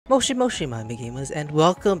Moshi Moshi, my gamers, and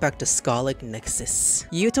welcome back to Scarlet Nexus.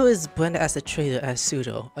 Yuito is branded as a traitor as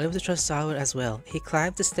Suoh, unable to trust Suoh as well. He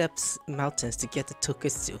climbed the steps mountains to get to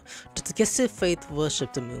Togetsu. The Togetsu faith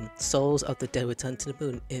worship the moon. Souls of the dead return to the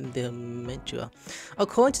moon in their mantra.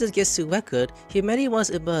 According to the Togetsu record, humanity once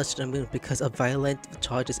emerged to the moon because of violent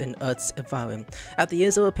charges in Earth's environment. After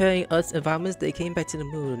years of repairing Earth's environments, they came back to the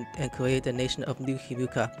moon and created the nation of New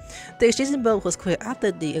Himuka. The exchange belt was created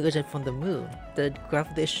after the incursion from the moon. The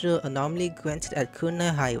gravitational anomaly granted at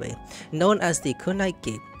Kunai Highway, known as the Kunai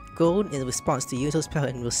Gate, grown in response to Yuito's power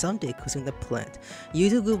and will someday consume the planet.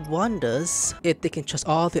 Yuito Group wonders if they can trust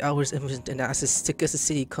all the hours information and access to Togetsu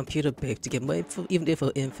City computer Babe to get more info, even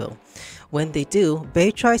info. When they do,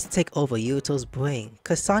 Babe tries to take over Yuito's brain.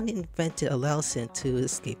 Kasane invented allows him to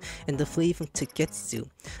escape and to flee from Togetsu.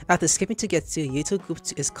 After escaping Togetsu, Yuito Group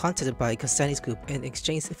is contacted by Kasane's group and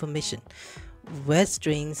exchanges information. Red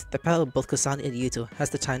Strings, the power of both Kasane and Yuito,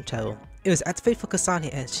 has the time travel. It was activated for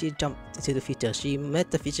Kasane and she jumped into the future. She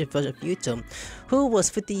met the future version of Yuito, who was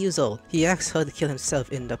 50 years old. He asked her to kill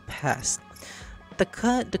himself in the past. The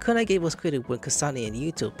Kunai Gate was created when Kasane and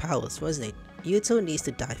Yuito powers resonate. Yuito needs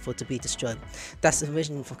to die for it to be destroyed. That's the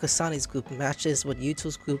information from Kasane's group matches what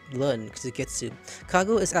Yuito's group learned to Togetsu.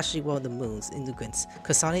 Kago is actually one of the moon's immigrants.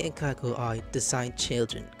 Kasane and Kago are designed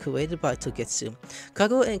children, created by Togetsu.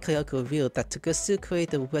 Kago and Kayako revealed that Togetsu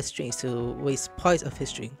created the Red Strings to erase parts of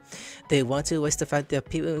history. They want to erase the fact that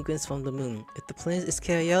people immigrants from the moon. If the plan is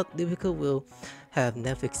carried out, Libico will have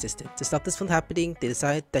never existed. To stop this from happening, they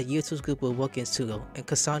decided that Yuito's group will work in Suoh, and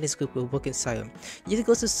Kasane's group will work in Siren. Yuito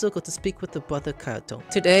goes to Suoh to speak with the brother Kaito.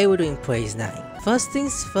 Today we're doing Praise 9. First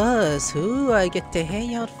things first, who do I get to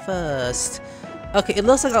hang out first? Okay, it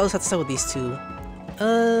looks like I always have to start with these two.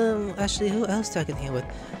 Actually, who else do I get to hang out with?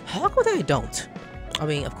 How come I don't? I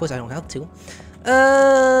mean, of course I don't have to.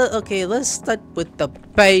 Okay, let's start with the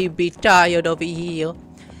baby child over here.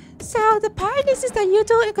 So the point is that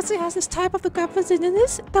Yuito and Kasane has this type of the graphics in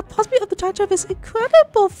this. The possibility of the time travel is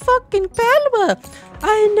incredible fucking power.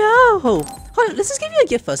 I know. Hold on, let's just give you a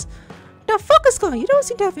gift first. The fuck is going? You don't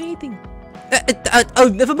seem to have anything.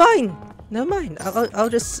 Oh, never mind. Never mind. I'll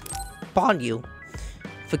just bond you.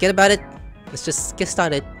 Forget about it. Let's just get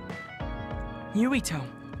started. Yuito,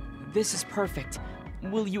 this is perfect.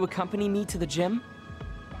 Will you accompany me to the gym?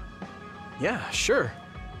 Yeah, sure.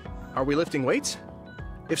 Are we lifting weights?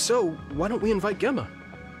 If so, why don't we invite Gemma?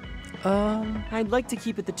 I'd like to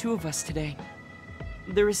keep it the two of us today.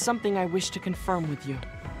 There is something I wish to confirm with you.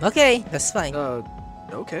 Okay, that's fine.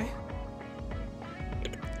 Okay.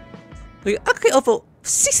 Okay, over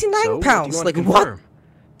 69 pounds. Like what?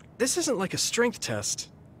 This isn't like a strength test.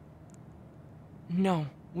 No,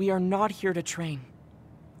 we are not here to train.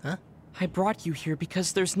 Huh? I brought you here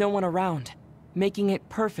because there's no one around, making it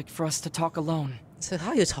perfect for us to talk alone. So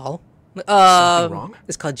how are you tall? Something wrong?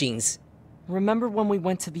 It's called jeans. Remember when we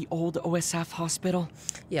went to the old OSF hospital?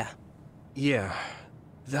 Yeah. Yeah,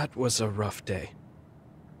 that was a rough day.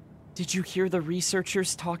 Did you hear the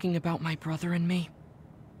researchers talking about my brother and me?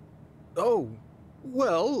 Oh,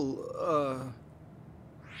 well,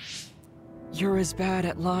 You're as bad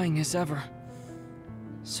at lying as ever.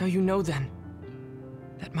 So you know then,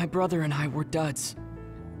 that my brother and I were duds.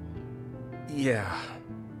 Yeah.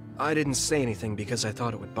 I didn't say anything because I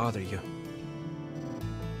thought it would bother you.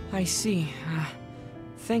 I see.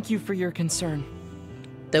 Thank you for your concern.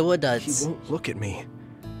 There were duds. He won't look at me.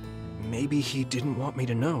 Maybe he didn't want me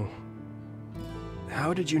to know.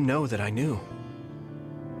 How did you know that I knew?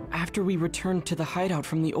 After we returned to the hideout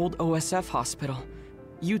from the old OSF hospital,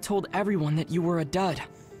 you told everyone that you were a dud.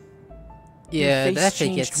 Yeah, your face that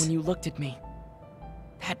changed when you looked at me.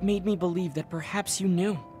 That made me believe that perhaps you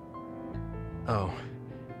knew. Oh.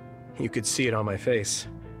 You could see it on my face.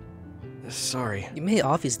 Sorry. You made it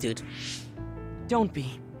obvious, dude. Don't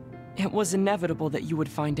be. It was inevitable that you would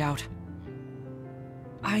find out.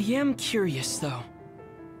 I am curious, though.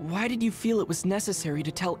 Why did you feel it was necessary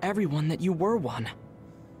to tell everyone that you were one?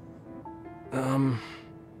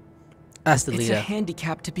 Ask the It's leader. a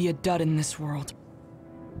handicap to be a dud in this world.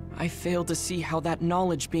 I fail to see how that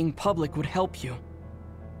knowledge being public would help you.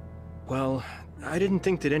 Well, I didn't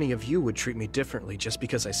think that any of you would treat me differently just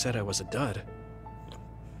because I said I was a dud.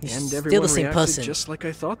 And everyone reacted just like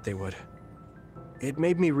I thought they would. It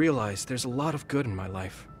made me realize there's a lot of good in my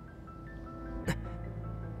life.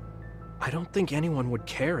 I don't think anyone would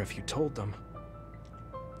care if you told them.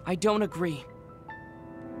 I don't agree.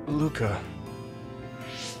 Luca.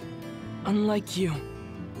 Unlike you,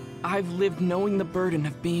 I've lived knowing the burden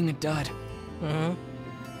of being a dud.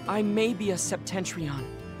 I may be a septentrion,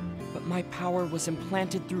 but my power was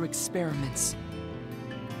implanted through experiments.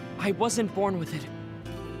 I wasn't born with it.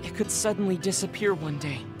 could suddenly disappear one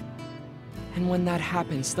day. And when that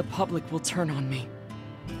happens, the public will turn on me.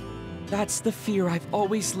 That's the fear I've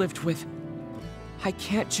always lived with. I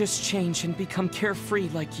can't just change and become carefree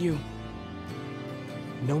like you.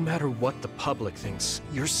 No matter what the public thinks,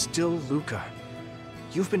 you're still Luca.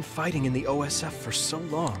 You've been fighting in the OSF for so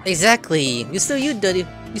long. Exactly. You're still you, dude.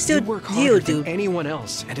 You still work harder than anyone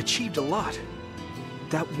else and achieved a lot.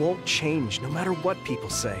 That won't change no matter what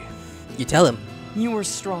people say. You tell him. You are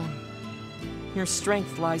strong. Your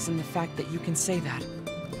strength lies in the fact that you can say that.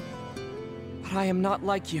 But I am not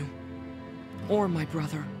like you. Or my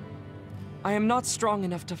brother. I am not strong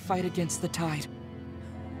enough to fight against the tide.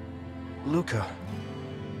 Luca.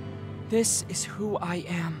 This is who I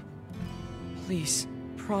am. Please,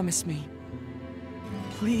 promise me.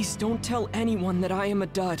 Please don't tell anyone that I am a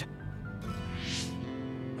dud.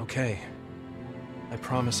 Okay. I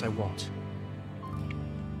promise I won't.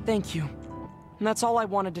 Thank you. And that's all I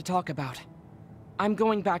wanted to talk about. I'm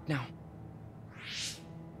going back now.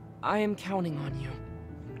 I am counting on you.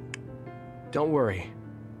 Don't worry.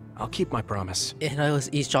 I'll keep my promise. And I was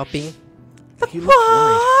eavesdropping. He looked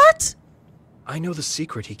worried. I know the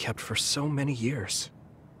secret he kept for so many years.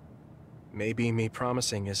 Maybe me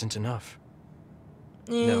promising isn't enough.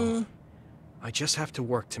 No. I just have to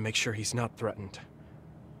work to make sure he's not threatened.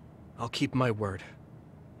 I'll keep my word,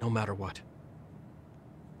 no matter what.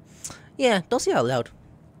 Yeah, don't say it out loud.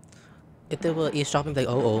 If they were eavesdropping, like,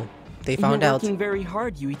 oh, they found out. You're working very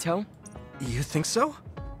hard, Yuito. You think so?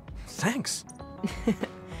 Thanks.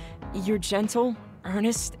 You're gentle,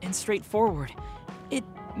 earnest, and straightforward. It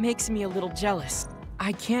makes me a little jealous.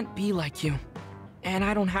 I can't be like you, and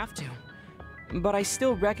I don't have to. But I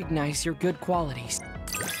still recognize your good qualities.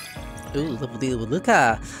 Ooh, lovely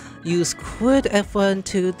Luca. Use Quid F1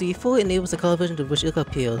 to default enables the color version to which Luca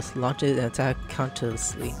appeals. Launch it and attack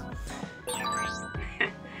counterlessly.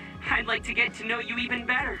 I'd like to get to know you even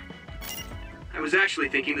better. I was actually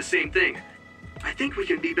thinking the same thing. I think we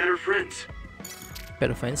can be better friends.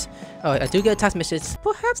 Better friends. Oh, I do get a task message.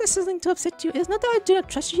 Perhaps it's something to upset you. It's not that I do not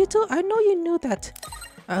trust you too. I know you knew that.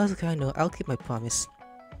 I know. I'll keep my promise.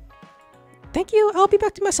 Thank you. I'll be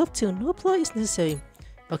back to myself too. No reply is necessary.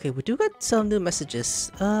 Okay, we do get some new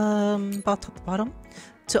messages. About top to bottom.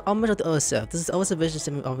 To homage of the OSF, this is always a vision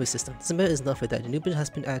simulator operating system. This simulator is not for that. The new vision has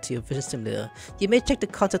been added to your vision simulator. You may check the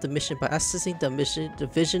content of the mission by accessing the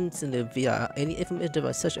vision simulator via any information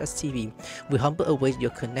device such as TV. We humbly await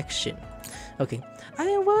your connection. Okay. I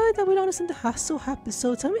am worried that we don't understand the hassle happens,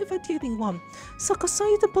 so tell me if I did anything wrong. So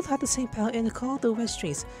concerned you to both have the same power and call the red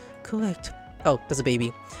strings. Correct. Oh, that's a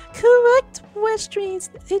baby. Correct, red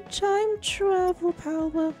strings. A time travel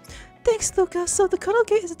power. Thanks, Luca. So the cuddle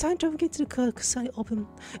gate is a time travel gate to the cuddle Kasai open.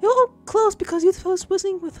 It will close because Yuito was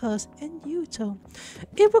whistling with us and Yuito.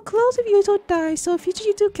 It will close if Yuito dies, so future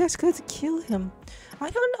Yuito gets to kill him. I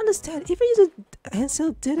don't understand. Even if Yuito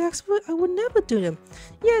Ansel did ask for it, I would never do them.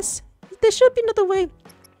 Yes, there should be another way.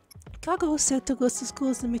 Kago said to go to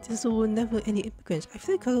schools and make this so never any immigrants. I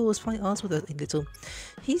feel like Kago was finally honest with us a little.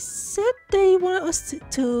 He said they wanted us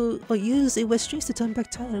to use a West strings to turn back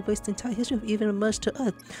time and erase the entire history of even emerged to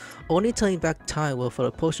Earth. Only turning back time will for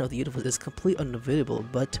a portion of the universe is completely unavailable,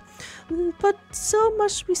 but so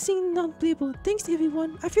much we seem unbelievable. Thanks to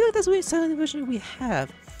everyone. I feel like that's the silent version we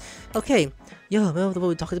have. Okay, yo, remember what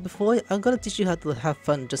we talked about before? I'm gonna teach you how to have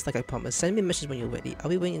fun just like I promised. Send me a message when you're ready. I'll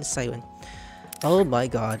be waiting in silent. Oh my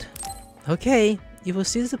god. Okay, you were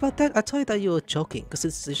serious about that? I told you that you were joking. Cause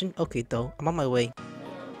it's a decision? Okay though, I'm on my way.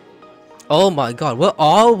 Oh my god, where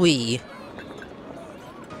are we?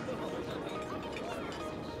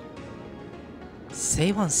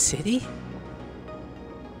 Seiwan City?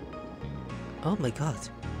 Oh my god.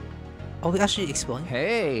 Are we actually exploring?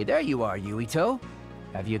 Hey, there you are, Yuito.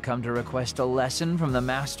 Have you come to request a lesson from the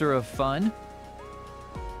Master of Fun?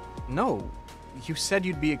 No. You said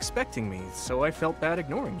you'd be expecting me, so I felt bad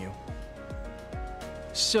ignoring you.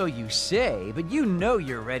 So you say, but you know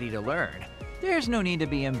you're ready to learn. There's no need to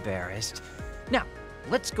be embarrassed. Now,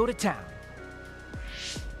 let's go to town.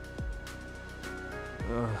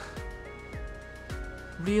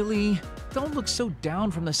 Really? Don't look so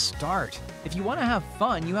down from the start. If you want to have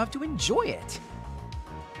fun, you have to enjoy it.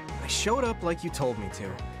 I showed up like you told me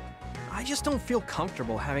to. I just don't feel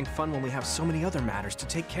comfortable having fun when we have so many other matters to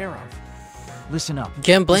take care of. Listen up.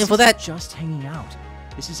 Get blamed for that. Just hanging out.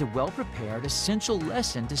 This is a well-prepared, essential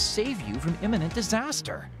lesson to save you from imminent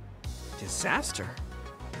disaster. Disaster?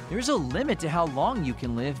 There's a limit to how long you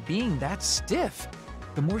can live being that stiff.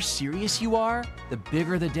 The more serious you are, the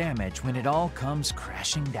bigger the damage when it all comes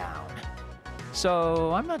crashing down.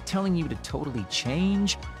 So, I'm not telling you to totally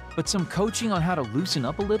change, but some coaching on how to loosen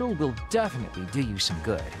up a little will definitely do you some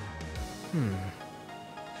good.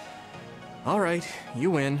 Alright,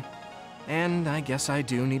 you win. And I guess I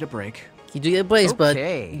do need a break. You do get breaks, but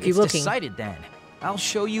okay, keep it's looking. decided then. I'll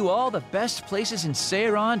show you all the best places in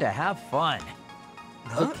Seiran to have fun.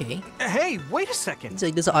 Okay. Hey, wait a second. So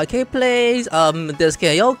there's an arcade place, there's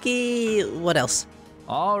karaoke, what else?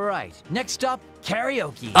 Alright, next up,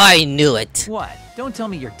 karaoke. I knew it. What? Don't tell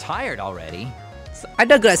me you're tired already. I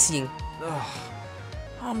digress. Ugh,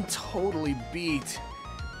 I'm totally beat.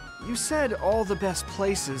 You said all the best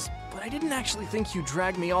places, but I didn't actually think you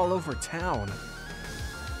dragged me all over town.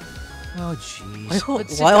 Oh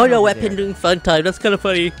jeez. Why are your weapon doing fun time? That's kind of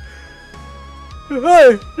funny.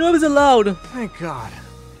 Hey, that was allowed. Thank God.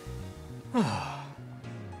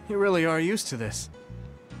 You really are used to this.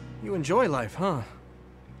 You enjoy life, huh?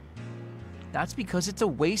 That's because it's a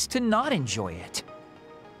waste to not enjoy it.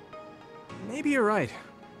 Maybe you're right.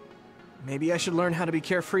 Maybe I should learn how to be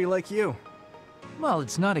carefree like you. Well,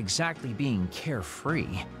 it's not exactly being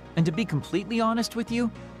carefree. And to be completely honest with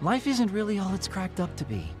you, life isn't really all it's cracked up to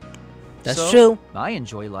be. That's true. I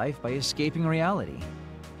enjoy life by escaping reality.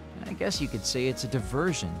 I guess you could say it's a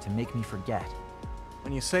diversion to make me forget.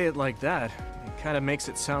 When you say it like that, it kind of makes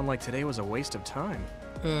it sound like today was a waste of time.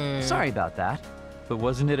 Sorry about that, but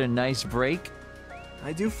wasn't it a nice break?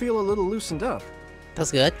 I do feel a little loosened up.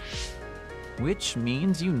 That's good. Which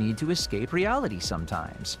means you need to escape reality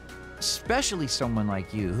sometimes. Especially someone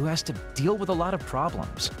like you who has to deal with a lot of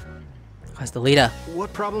problems. As the leader.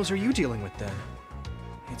 What problems are you dealing with then?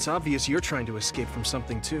 It's obvious you're trying to escape from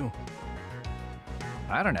something too.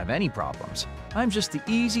 I don't have any problems. I'm just the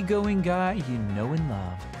easygoing guy you know and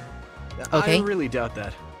love. Okay. I really doubt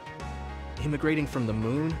that. Immigrating from the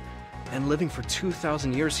moon and living for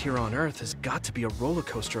 2,000 years here on Earth has got to be a roller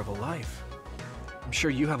coaster of a life. I'm sure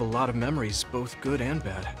you have a lot of memories, both good and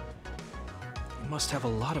bad. You must have a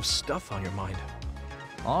lot of stuff on your mind.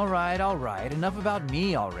 All right, enough about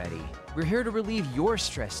me already. We're here to relieve your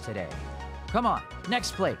stress today. Come on,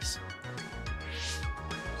 next place.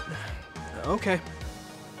 Okay.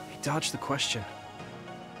 I dodged the question.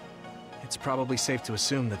 It's probably safe to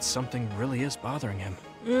assume that something really is bothering him.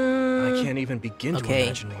 I can't even begin to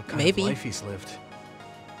imagine what kind of life he's lived.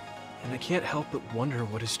 And I can't help but wonder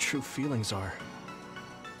what his true feelings are.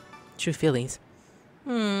 True feelings?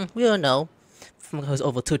 We don't know. From who's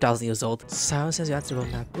over 2,000 years old. Sound says you have to go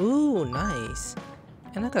map. Ooh, nice.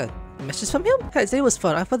 And I got a message from him? Guys, today was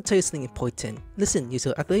fun. I thought to tell you something important. Listen,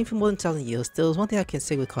 Yuito, I've been living for more than 1,000 years. There was one thing I can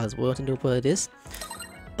say with cause. Want to know what it is?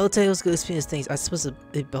 I'll tell you what's good experience things. I suppose a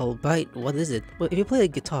bite. What is it? Well, if you play a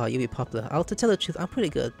guitar, you'll be popular. To tell the truth, I'm pretty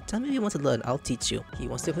good. Tell me if you want to learn, I'll teach you. He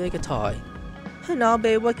wants to play guitar. Hey now,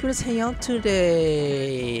 babe, why couldn't we just hang out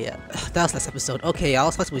today? That was last episode. Okay,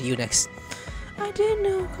 I'll talk with you next. I didn't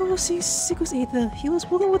know Kowalski's secrets either. He was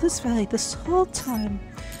working with his family this whole time.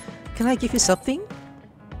 Can I give you something?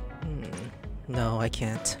 No, I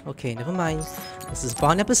can't. Okay, never mind. This is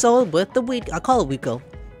fun episode with the week. I'll call it Weeko.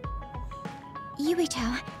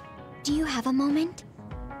 Yuito, do you have a moment?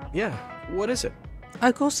 Yeah, what is it?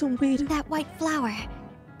 I got some weed. That white flower.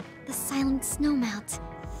 The silent snowmelt.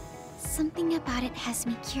 Something about it has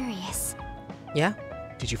me curious. Yeah?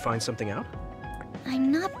 Did you find something out?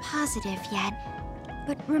 I'm not positive yet,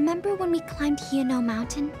 but remember when we climbed Hino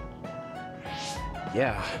Mountain?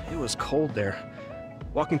 Yeah, it was cold there.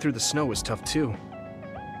 Walking through the snow was tough too.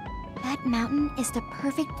 That mountain is the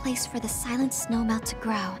perfect place for the silent snowmelt to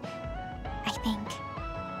grow, I think.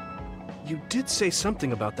 You did say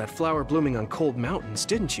something about that flower blooming on cold mountains,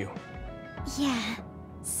 didn't you? Yeah,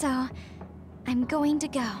 so I'm going to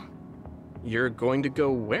go. You're going to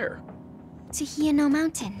go where? To Hino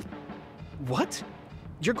Mountain. What?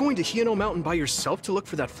 You're going to Hino Mountain by yourself to look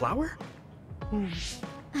for that flower?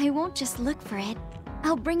 I won't just look for it.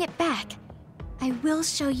 I'll bring it back. I will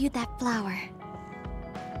show you that flower.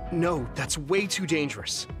 No, that's way too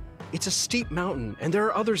dangerous. It's a steep mountain, and there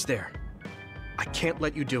are others there. I can't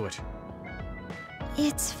let you do it.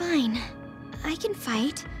 It's fine. I can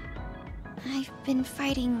fight. I've been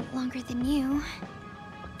fighting longer than you.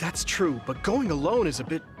 That's true, but going alone is a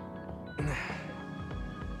bit...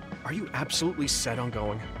 Are you absolutely set on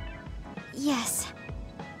going? Yes.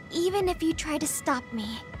 Even if you try to stop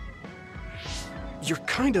me. You're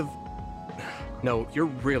kind of... No, you're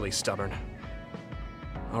really stubborn.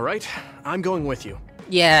 Alright, I'm going with you.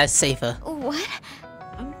 Yeah, safer. What?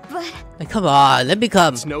 But... Like, come on, let me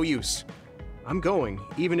come. It's no use. I'm going,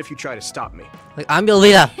 even if you try to stop me. Like, I'm your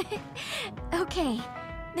leader. Okay,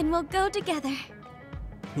 then we'll go together.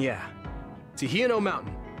 Yeah, to Hino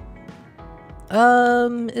Mountain.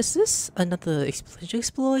 Is this another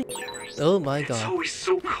exploit? Oh my god. It's always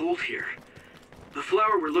so cold here. The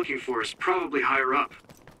flower we're looking for is probably higher up.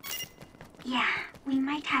 Yeah, we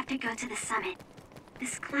might have to go to the summit.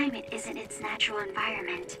 This climate isn't its natural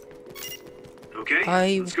environment.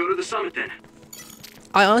 Okay, let's go to the summit then.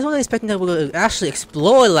 I honestly wasn't expecting that we're going to actually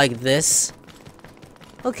explore like this.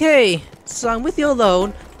 Okay, so I'm with you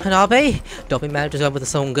alone. Hanabe, don't be mad just with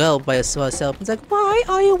some girl by herself. It's like, why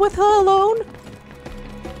are you with her alone?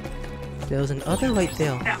 There was another right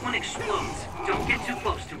there. That one explodes. Don't get too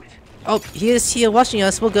close to it. Oh, he is here watching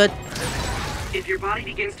us. We're good. If your body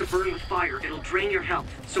begins to burn with fire, it'll drain your health.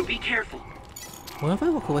 So be careful. What if I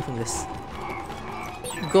walk away from this?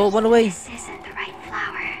 Go, run away. This isn't the right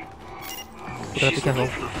flower. We gotta be careful.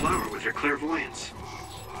 For the flower with her clairvoyance.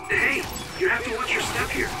 Hey, you have to watch your step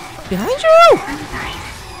here. Behind you! I'm fine.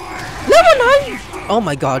 Level 9! Oh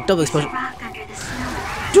my god, double explosion. Rock under the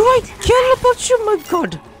snow. Do I care about you? My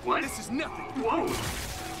god. What? This is nothing. Whoa.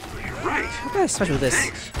 You're right. What can I special with this?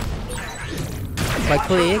 Thanks. My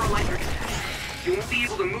colleague. You won't be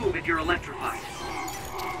able to move if you're electrified.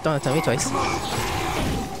 Don't tell me twice.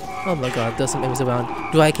 Oh my god, there's some enemies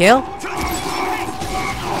around. Do I kill?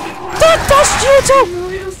 That's Yuito! I'm a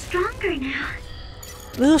little stronger now.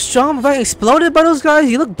 A little strong, but exploded by those guys?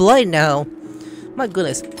 You look bloody now. My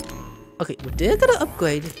goodness. Okay, we did get an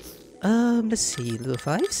upgrade. Let's see, level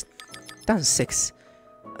 5s? Down to 6.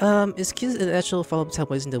 Is kills an actual follow-up type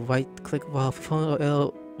using the right click while performing a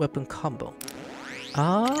weapon combo.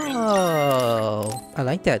 Oh, I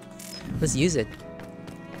like that. Let's use it.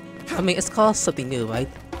 I mean, it's called something new, right?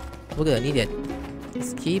 We're gonna need it.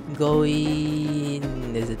 Let's keep going.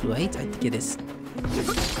 Is it right? I think it is.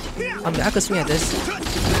 I mean, I could swing at this.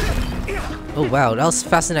 Oh wow, that was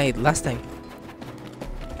fascinating last time.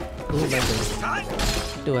 Oh my goodness.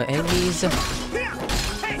 Do our enemies?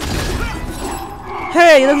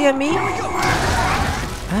 Hey, you looking at me?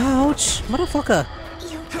 Ouch, motherfucker.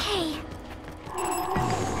 You okay?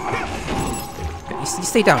 You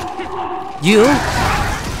stay down. You?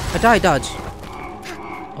 I died, dodge.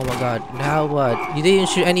 Oh my god, now what? You didn't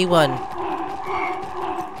shoot anyone.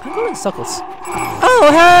 I'm going in circles. Oh,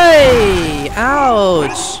 hey!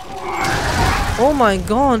 Ouch! Oh my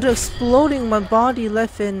god, they're exploding my body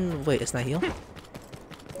left and... Wait, it's not heal?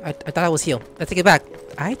 I thought I was healed. I take it back.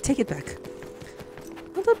 I take it back.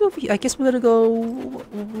 I guess we're gonna go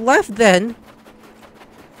left then.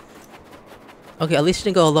 Okay, at least she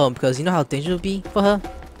didn't go alone because you know how dangerous it would be for her?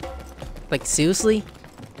 Like, seriously?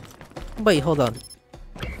 Wait, hold on.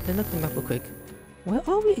 Then look at the map real quick. Where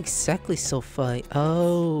are we exactly so far?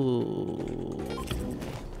 Oh.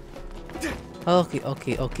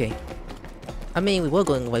 Okay. I mean, we were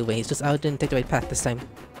going the right way, it's just I didn't take the right path this time.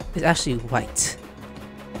 It's actually right.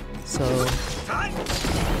 So...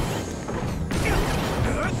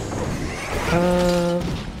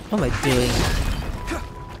 what am I doing?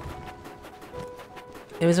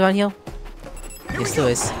 Enemies around here? Yes, there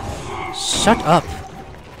is. Shut up!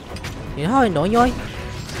 You know how annoying you are?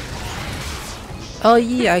 Oh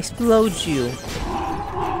yeah, I explode you.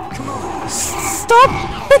 Stop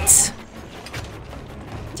it!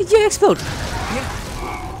 Did you explode?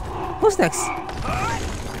 Who's next?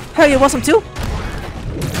 Hey, you want some too?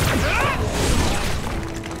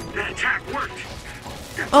 That attack worked.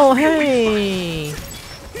 Oh hey!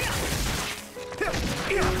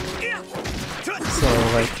 So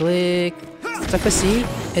right click, stuck a C,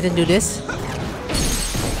 and then do this.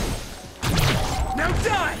 Now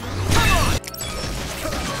die!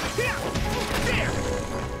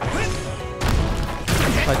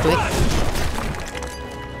 Right click.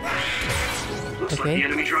 Looks Okay. like the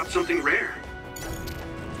enemy dropped something rare.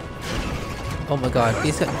 Oh my god,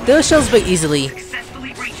 those shells break easily.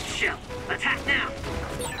 Successfully breached shell. Attack now.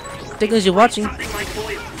 Thank you you're watching. Something like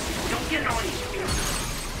oil. Don't get on you.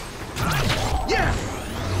 Yeah!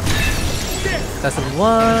 That's number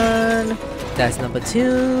 1. That's number 2.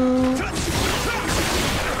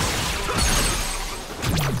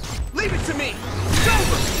 Leave it to me!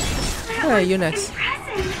 Hey, you're next.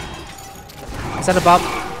 Impressive. Is that a bob?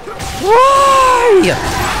 Why?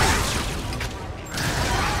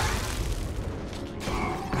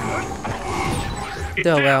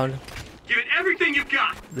 They're around. Give it everything you've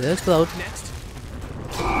got! They explode. Next.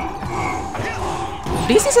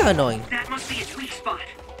 These things are annoying. That must be its weak spot.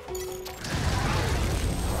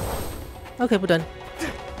 Okay, we're done.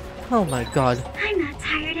 Oh my god. I'm not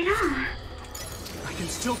tired at all. I can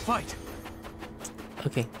still fight.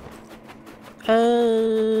 Okay.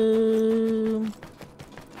 I'm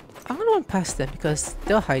gonna run past them because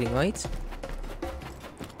they're hiding, right?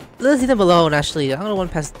 Let's leave them alone, actually. I'm gonna run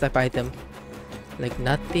past that by them. Like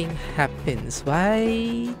nothing happens,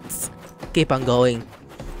 right? Keep on going.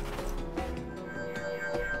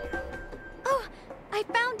 Oh, I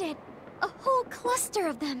found it. A whole cluster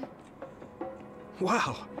of them.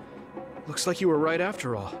 Wow. Looks like you were right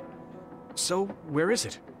after all. So, where is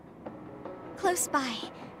it? Close by.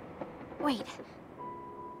 Wait.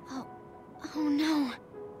 Oh no.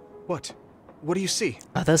 What? What do you see?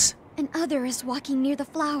 Others? An other is walking near the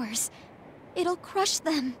flowers. It'll crush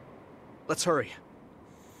them. Let's hurry.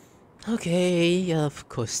 Okay, of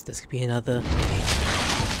course there's gonna be another.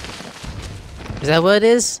 Is that what it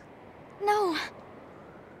is? No.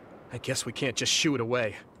 I guess we can't just shoo it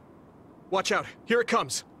away. Watch out, here it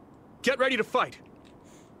comes. Get ready to fight.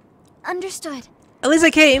 Understood. At least I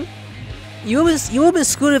came. You would have been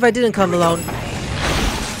screwed if I didn't come alone.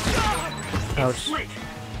 Ouch. Split.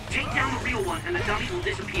 Take down the real one and the dummy will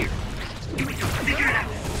disappear. Yuito, figure it out.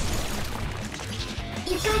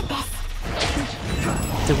 You got this.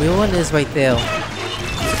 The real one is right there. Water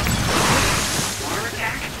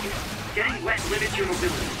attack? Getting wet limits your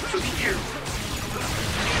mobility, so be careful.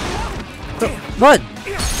 What?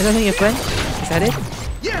 Is that your friend? Is that it?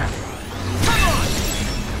 Yeah!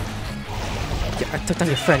 Yeah, I took down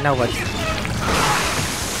your friend, now what?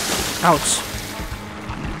 Ouch.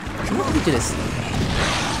 How do we do this?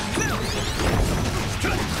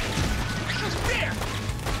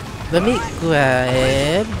 Let me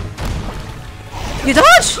grab... You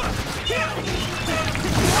dodge!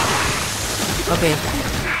 Okay.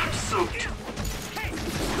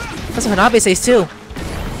 That's what Hanabe says too.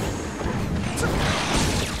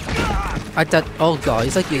 I thought, oh god,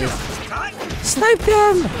 he's like you. Snipe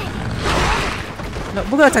them! No,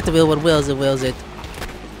 we're gonna attack the wheel one. Wheels it, wheels it.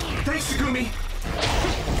 Thanks, Shigumi!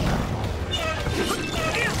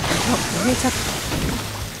 No, let me attack.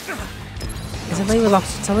 Is somebody even locked?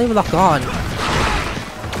 Somebody even locked on?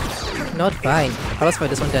 Not fine. Oh, let's fight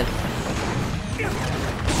this one then.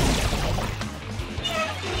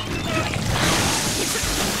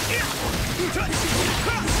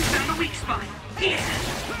 Found the weak spot.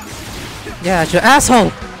 Yeah, it's your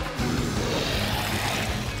asshole!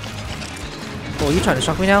 Oh, you trying to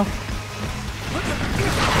shock me now?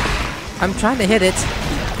 I'm trying to hit it.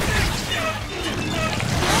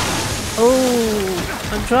 Oh,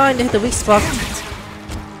 I'm trying to hit the weak spot.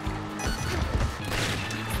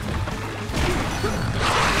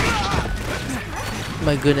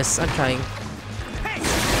 My goodness, I'm trying.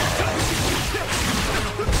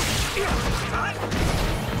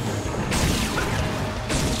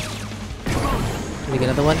 Let me get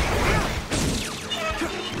another one.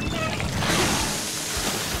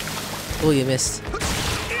 Oh, you missed.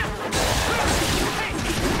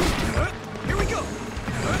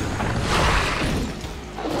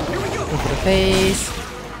 One for the face.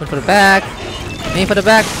 One for the back. Aim for the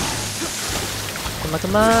back. Come on,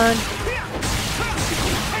 come on.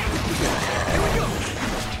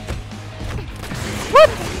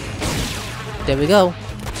 Whoop! There we go.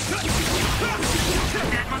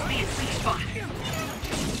 That must be its weak spot.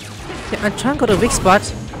 Yeah, I'm trying to go to the weak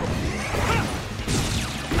spot.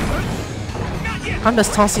 I'm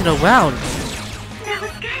just tossing it around. That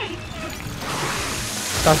was good.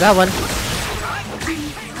 Got that one. It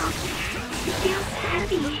feels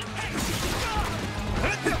heavy.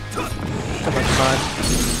 Come on, come on.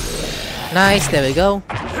 Nice, there we go.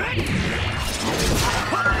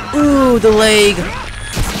 Ooh, the leg.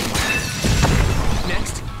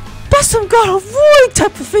 Next. That's some God of War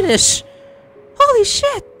type of finish. Holy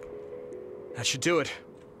shit. That should do it.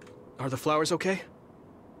 Are the flowers okay?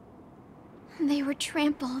 They were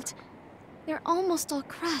trampled. They're almost all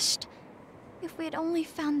crushed. If we had only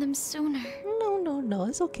found them sooner. No,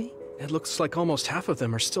 it's okay. It looks like almost half of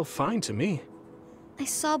them are still fine to me. I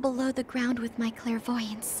saw below the ground with my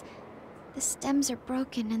clairvoyance. The stems are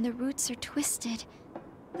broken and the roots are twisted.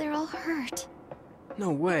 They're all hurt.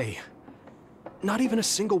 No way. Not even a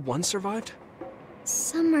single one survived?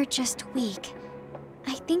 Some are just weak.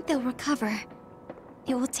 I think they'll recover.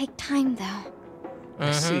 It will take time, though.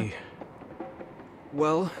 I see.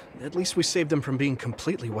 Well, at least we saved them from being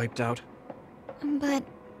completely wiped out. But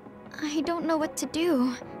I don't know what to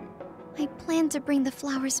do. I plan to bring the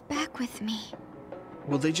flowers back with me.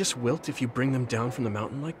 Will they just wilt if you bring them down from the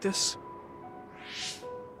mountain like this?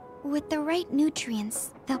 With the right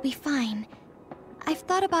nutrients, they'll be fine. I've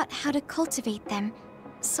thought about how to cultivate them,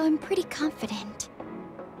 so I'm pretty confident.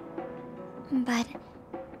 But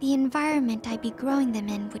the environment I'd be growing them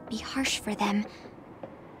in would be harsh for them.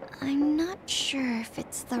 I'm not sure if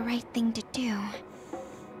it's the right thing to do.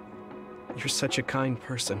 You're such a kind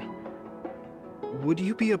person. Would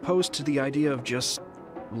you be opposed to the idea of just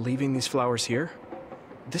leaving these flowers here?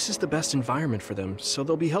 This is the best environment for them, so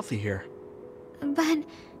they'll be healthy here. But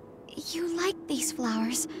you like these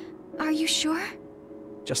flowers, are you sure?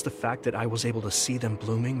 Just the fact that I was able to see them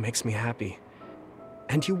blooming makes me happy.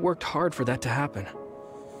 And you worked hard for that to happen.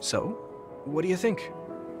 So, what do you think?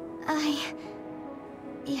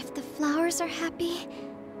 If the flowers are happy,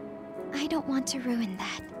 I don't want to ruin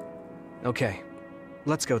that. Okay,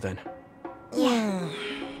 let's go then. Yeah.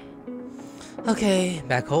 Okay,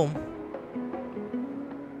 back home.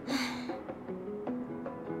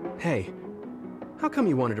 Hey, how come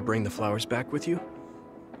you wanted to bring the flowers back with you?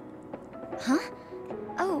 Huh?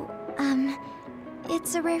 Oh,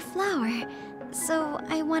 it's a rare flower, so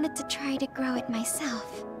I wanted to try to grow it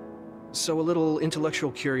myself. So a little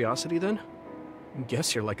intellectual curiosity then?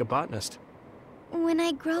 Guess you're like a botanist. When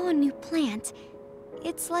I grow a new plant,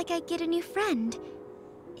 it's like I get a new friend.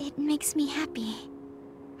 It makes me happy.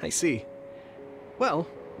 I see. Well,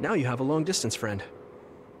 now you have a long-distance friend.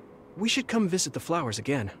 We should come visit the flowers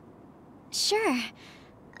again. Sure.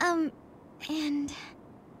 And...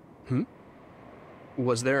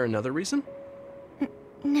 Was there another reason?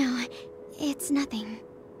 No, it's nothing.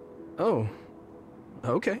 Oh.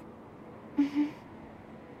 Okay.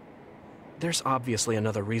 There's obviously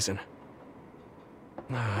another reason.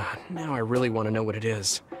 Now I really want to know what it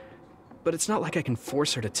is. But it's not like I can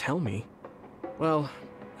force her to tell me. Well,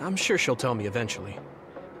 I'm sure she'll tell me eventually.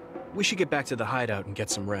 We should get back to the hideout and get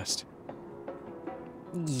some rest.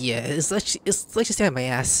 Yeah, it's like she's staring at my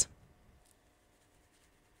ass.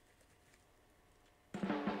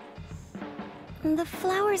 The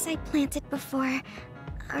flowers I planted before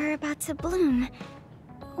are about to bloom.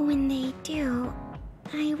 When they do,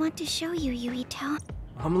 I want to show you, Yuito.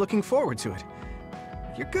 I'm looking forward to it.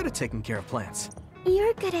 You're good at taking care of plants.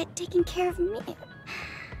 You're good at taking care of me.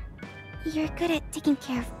 You're good at taking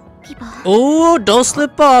care of people. Oh, don't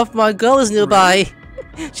slip off. My girl is nearby.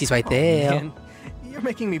 She's right there. Man, you're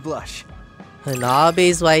making me blush.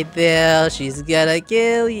 Hanabi's right there. She's gonna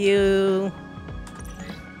kill you.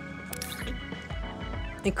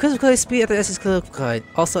 Increase recovery speed after SS clip card.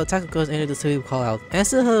 Also, attack goes into the sweep call out.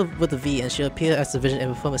 Answer her with a V and she'll appear as a vision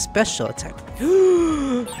and perform a special attack.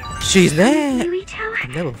 She's mad! Yuito,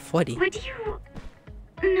 I'm level 40. would you...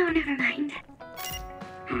 No, never mind.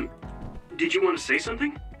 Did you want to say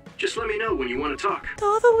something? Just let me know when you want to talk. The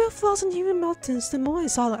other real flaws in human mountains, the more I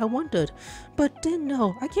saw it, I wondered. But didn't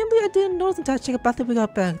know. I can't believe I didn't notice until I checked about after we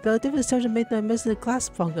got back. The different surgeon made the miss the glass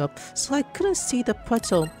sprung up, so I couldn't see the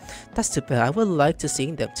pretzel. That's too bad. I would like to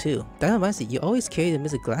see them too. That reminds me, you always carry the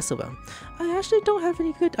missing glass around. I actually don't have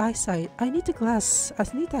any good eyesight. I need the glass. I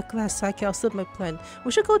need that glass so I can outslip my plan.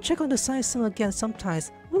 We should go check on the science center again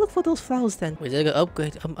sometimes. We'll look for those flowers then. We're gonna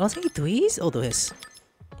upgrade. I was thinking threes? Oh, there is.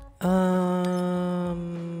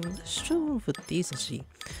 Let's show for these and see.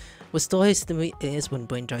 What storage the is when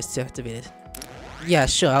brain drive is deactivated. Yeah,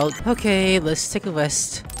 sure. Okay, let's take a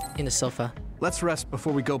rest in the sofa. Let's rest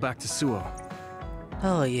before we go back to Suoh.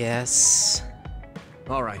 Oh yes.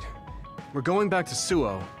 Alright. We're going back to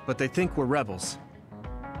Suoh, but they think we're rebels.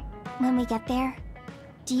 When we get there,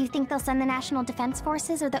 do you think they'll send the National Defense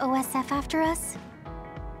Forces or the OSF after us?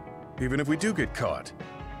 Even if we do get caught,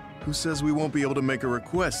 who says we won't be able to make a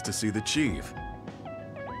request to see the chief?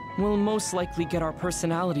 We'll most likely get our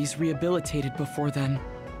personalities rehabilitated before then.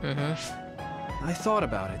 I thought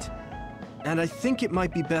about it. And I think it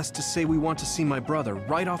might be best to say we want to see my brother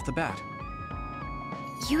right off the bat.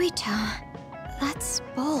 Yuito, that's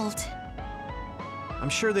bold. I'm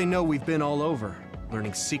sure they know we've been all over,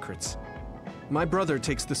 learning secrets. My brother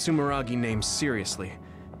takes the Sumeragi name seriously.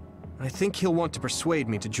 I think he'll want to persuade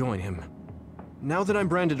me to join him. Now that I'm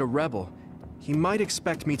branded a rebel, he might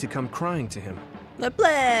expect me to come crying to him. That's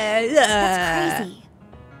crazy.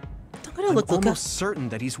 I'm almost certain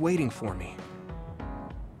that he's waiting for me.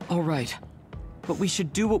 All right, but we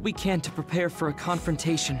should do what we can to prepare for a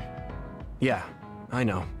confrontation. Yeah, I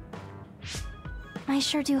know. I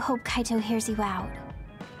sure do hope Kaito hears you out.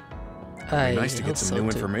 It'd be nice to get some new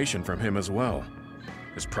information from him as well.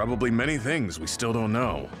 There's probably many things we still don't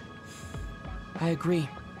know. I agree.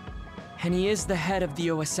 And he is the head of the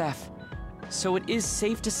OSF, so it is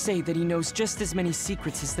safe to say that he knows just as many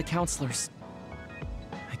secrets as the counselors.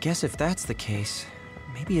 I guess if that's the case,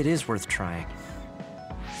 maybe it is worth trying.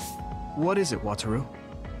 What is it, Wataru?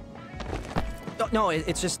 Oh, no,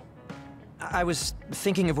 it's just... I was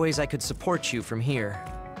thinking of ways I could support you from here.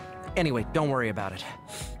 Anyway, don't worry about it.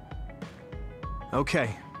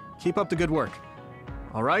 Okay, keep up the good work.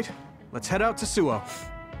 All right, let's head out to Suoh.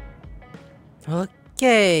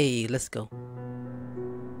 Okay, let's go.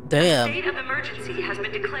 Damn. A state of emergency has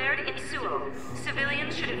been declared in Suoh.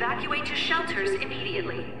 Civilians should evacuate to shelters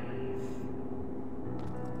immediately.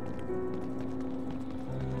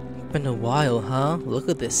 Been a while, huh? Look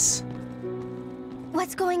at this.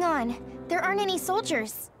 What's going on? There aren't any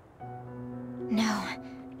soldiers. No,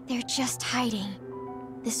 they're just hiding.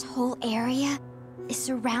 this whole area is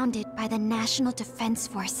surrounded by the National Defense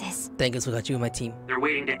Forces. Thank goodness we got you and my team. They're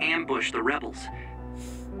waiting to ambush the rebels.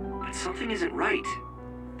 But something isn't right.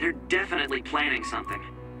 They're definitely planning something.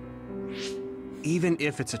 Even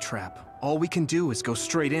if it's a trap, all we can do is go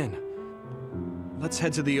straight in. Let's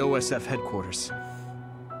head to the OSF headquarters.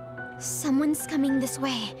 Someone's coming this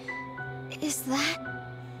way. Is that...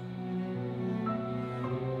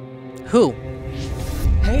 Who?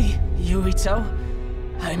 Hey, Yuito.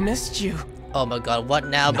 I missed you. Oh my god, what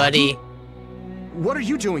now, Nagi? buddy? What are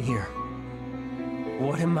you doing here?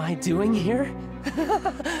 What am I doing here?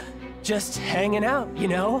 Just hanging out, you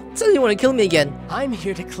know? So you want to kill me again? I'm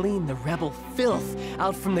here to clean the rebel filth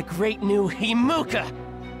out from the great new Himuka.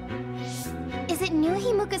 Is it New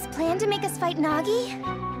Himuka's plan to make us fight Nagi?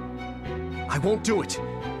 I won't do it.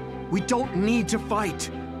 We don't need to fight.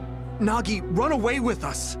 Nagi, run away with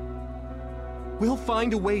us. We'll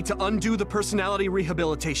find a way to undo the personality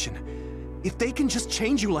rehabilitation. If they can just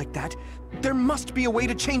change you like that, there must be a way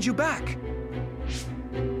to change you back.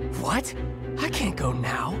 What? I can't go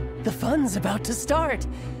now. The fun's about to start.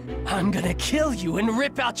 I'm gonna kill you and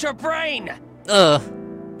rip out your brain!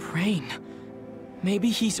 Brain? Maybe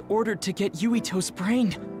he's ordered to get Yuito's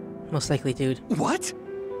brain. Most likely, dude. What?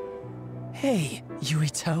 Hey,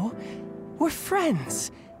 Yuito. We're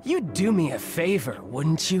friends. You'd do me a favor,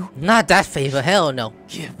 wouldn't you? Not that favor, hell no.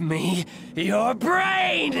 Give me your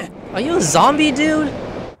brain! Are you a zombie, dude?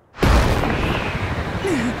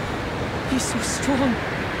 He's so strong.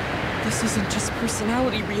 This isn't just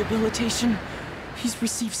personality rehabilitation. He's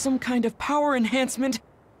received some kind of power enhancement.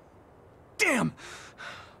 Damn!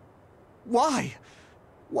 Why?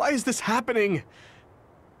 Why is this happening?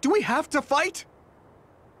 Do we have to fight?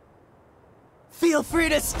 Feel free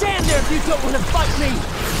to stand there if you don't want to fight me!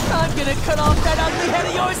 I'm gonna cut off that ugly head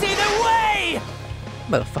of yours either way!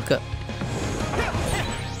 Motherfucker.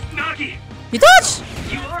 Nagi! You dodge!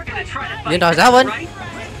 You are gonna try to fight You didn't dodge that one. right?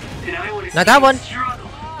 And I want to Not that one. Struggle.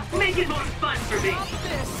 Make it more fun for me.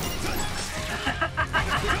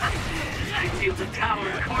 I feel the power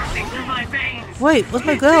coursing through my veins. Wait, what's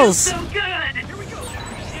my It feels girls? so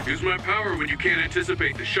good. Use my power when you can't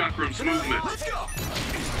anticipate the chakrams movement.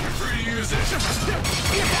 You're free to use it.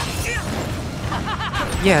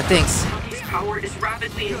 Yeah, thanks. Nagi's power is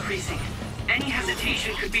rapidly increasing. Any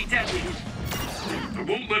hesitation could be deadly. I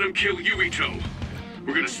won't let him kill Yuito.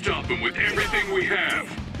 We're gonna stop him with everything we have.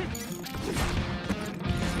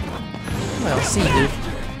 Well, I'll see you, dude.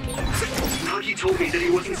 Nagi told me that he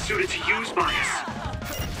wasn't suited to use bias.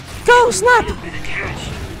 Go, snap! He's been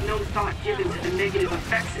attached. No thought given to the negative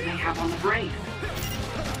effects it may have on the brain.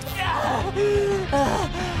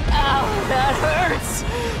 Ow, that hurts!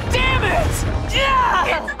 Damn it!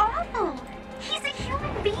 It's awful! He's a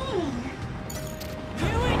human being!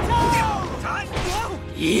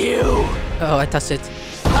 You! Oh, I touched it.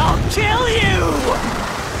 I'll kill you!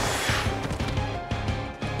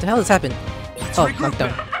 What the hell has happened? Oh,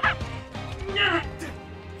 knockdown.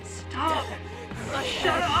 Stop!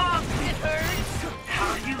 Shut up! It hurts!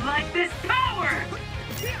 How do you like this power?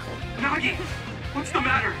 Nagi, what's the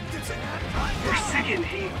matter? For a second,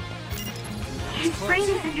 His brain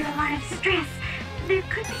is under a lot of stress. There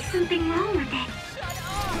could be something wrong with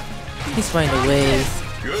it. He's finding a way.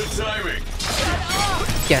 Good timing.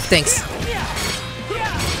 Yeah, thanks.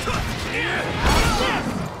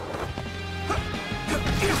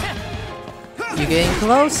 You're getting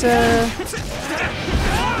closer.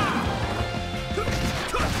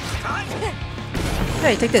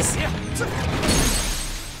 Hey, take this.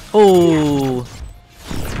 Oh.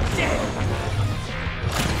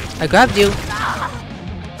 I grabbed you.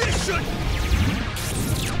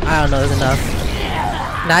 I don't know, there's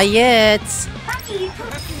enough. Not yet.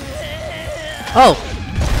 Oh.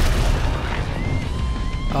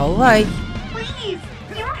 Alright. Please,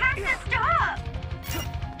 you have to stop!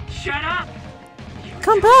 shut up!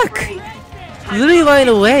 Come back! Literally running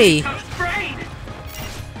away. Brain.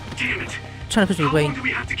 Damn it! Trying to push me How away. long do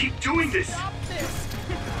we have to keep doing this?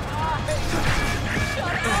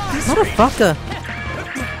 Motherfucker.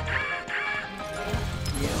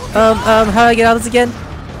 How do I get out of this again?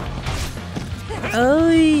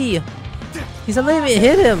 Oy! He's not letting me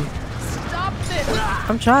hit him.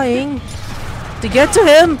 I'm trying to get to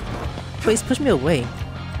him. Wait, he's pushing me away.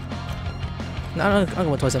 No, I'm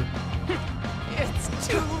going towards him. It's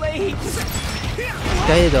too late.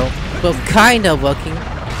 There you go. Well, kind of working.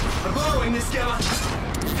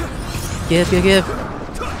 Give.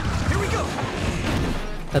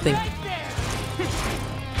 Nothing.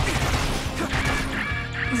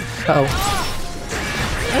 Uh-oh.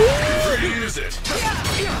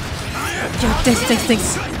 Yo,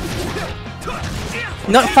 thanks.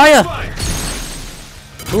 Not fire!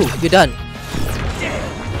 Ooh, you're done.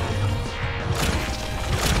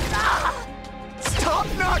 Stop,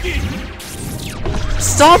 Nagi!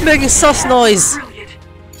 Stop making sus noise!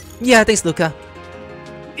 Yeah, thanks, Luca.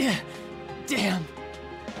 Damn.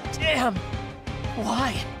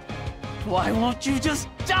 Why won't you just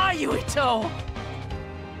die, Yuito?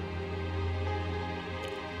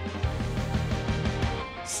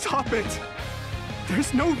 Stop it!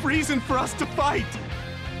 There's no reason for us to fight!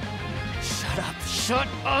 Shut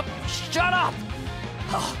up!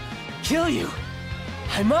 I'll kill you.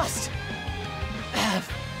 I must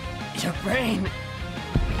have your brain.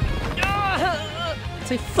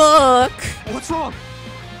 Say fuck! What's wrong?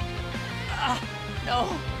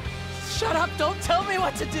 No. Shut up, don't tell me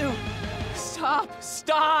what to do. Stop.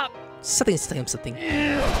 Something.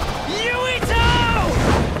 Yuito!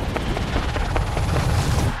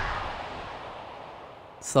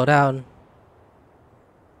 Slow down.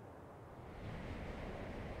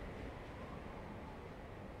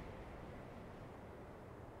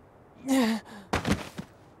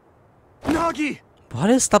 Nagi! Why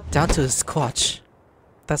did it stop down to his crotch?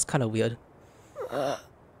 That's kind of weird.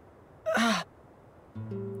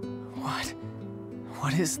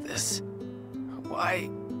 What is this? Why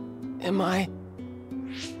am I...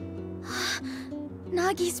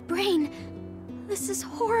 Nagi's brain. This is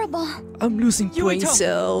horrible. I'm losing brain Yuito!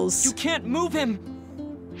 cells. You can't move him!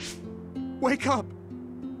 Wake up!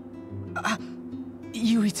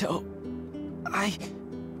 Yuito,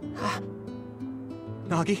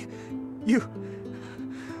 Nagi,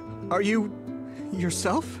 Are you...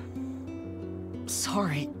 yourself?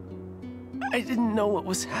 Sorry. I didn't know what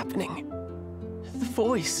was happening. The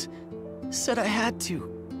voice said I had to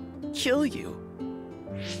kill you.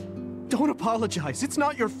 Don't apologize. It's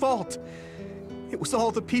not your fault. It was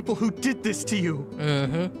all the people who did this to you.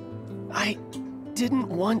 I didn't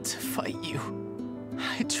want to fight you.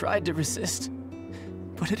 I tried to resist,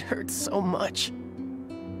 but it hurt so much.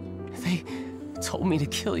 They told me to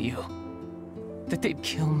kill you. That they'd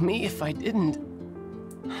kill me if I didn't.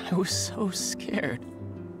 I was so scared.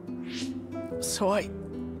 So I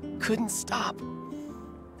couldn't stop.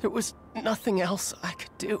 There was nothing else I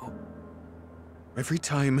could do. Every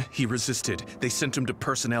time he resisted, they sent him to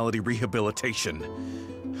personality rehabilitation.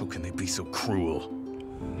 How can they be so cruel?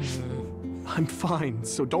 I'm fine,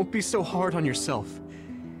 so don't be so hard on yourself.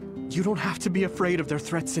 You don't have to be afraid of their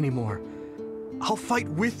threats anymore. I'll fight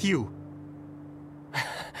with you.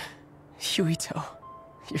 Yuito,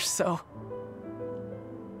 you're so...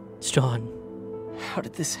 Strong. How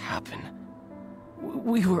did this happen?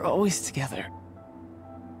 We were always together.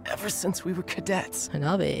 Ever since we were cadets.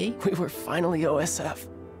 Hanabe. We were finally OSF.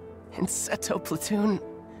 In Seto Platoon.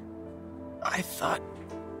 I thought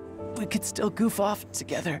we could still goof off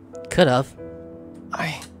together. Could've.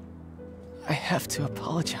 I have to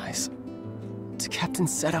apologize to Captain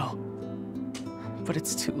Seto. But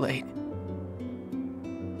it's too late.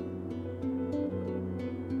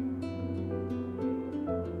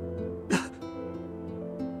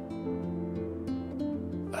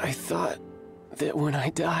 I thought that when I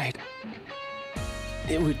died,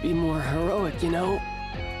 it would be more heroic, you know?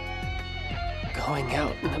 Going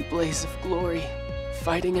out in a blaze of glory,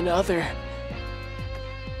 fighting another.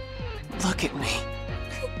 Look at me.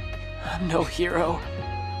 I'm no hero.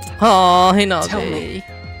 Oh, Hinabe. Tell me.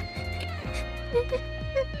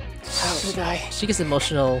 How did I... She gets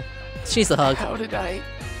emotional. She needs a hug. How did I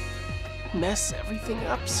mess everything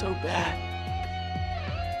up so bad?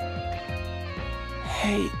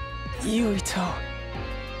 Hey, Yuito.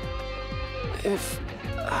 If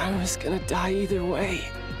I was gonna die either way,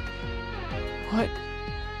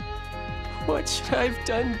 what should I have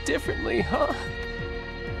done differently, huh?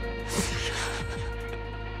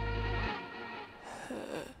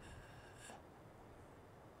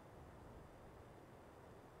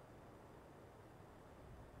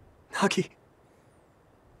 Nagi.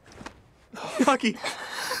 Nagi.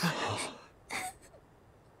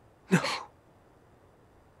 No.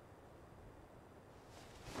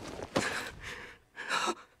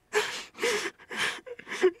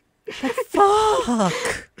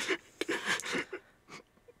 Fuck!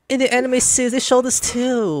 In the anime series, they showed this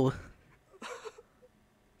too.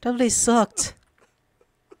 That really sucked.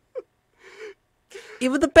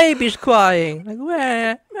 Even the baby's crying. Like,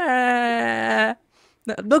 where?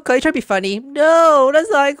 Look, are you trying to be funny? No, that's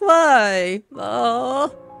not why.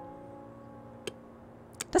 Oh.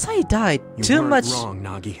 That's how he died. You weren't wrong,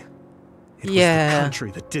 Nagi. It was the country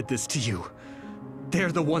that did this to you.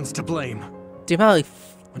 They're the ones to blame. The amount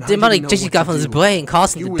of Jesse got from his brain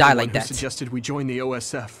caused him to die like that. You suggested we join the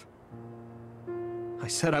OSF. I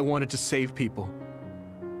said I wanted to save people.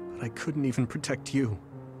 but I couldn't even protect you.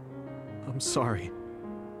 I'm sorry.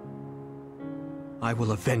 I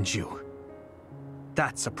will avenge you.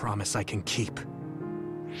 That's a promise I can keep.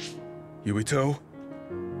 Yuito?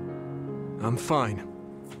 I'm fine.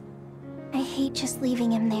 I hate just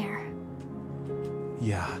leaving him there.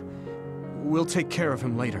 Yeah. We'll take care of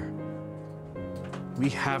him later. We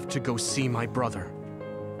have to go see my brother.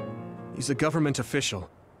 He's a government official.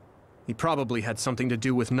 He probably had something to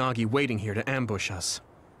do with Nagi waiting here to ambush us.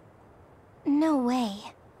 No way.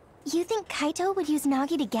 You think Kaito would use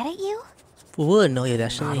Nagi to get at you? Would know it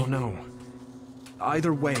actually. I don't know.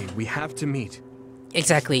 Either way, we have to meet.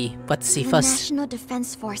 Exactly. But see The first. National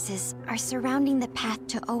Defense Forces are surrounding the path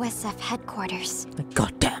to OSF headquarters.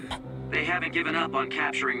 Goddamn. They haven't given up on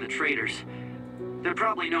capturing the traitors. They're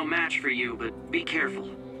probably no match for you, but be careful.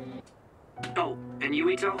 Oh, and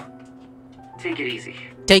Yuito? Take it easy.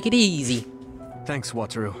 Take it easy. Thanks,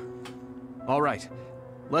 Wataru. All right.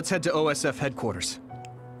 Let's head to OSF headquarters.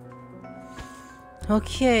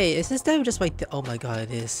 Okay, is this guy just like the— oh my god,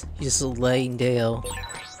 it is. He's just laying down.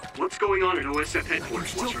 What's going on at OSF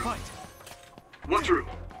headquarters, Wataru? Wataru,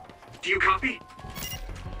 do you copy?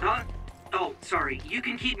 Huh? Oh, sorry. You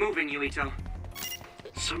can keep moving, Yuito.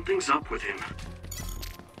 Something's up with him.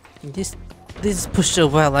 This is pushed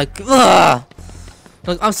away like, ugh!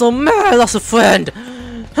 Like, I'm so mad I lost a friend!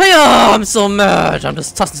 Hey, I'm so mad! I'm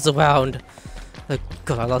just tossing this around. Like,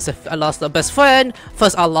 god, I lost a best friend.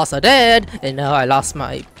 First I lost a dad, and now I lost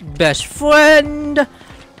my best friend.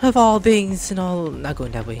 Of all things, you know, not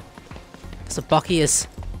going that way. So Bucky is—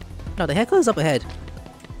 no, the headquarters up ahead.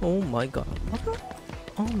 Oh my god.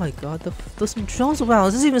 Oh my god, there's some drones around.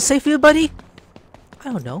 Is this even safe for you, buddy?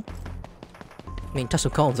 I don't know. I mean, touch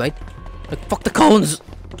some cones, right? Like, fuck the cones!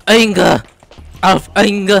 Anger! Out of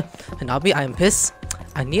anger! And I am pissed.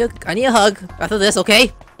 I need a hug after this,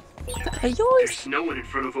 okay? There's no one in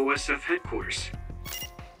front of OSF headquarters.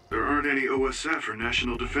 There aren't any OSF or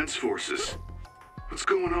National Defense Forces. What's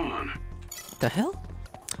going on? The hell?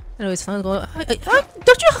 Anyways, fine. Don't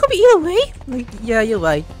you hug me either way? Like, yeah, you're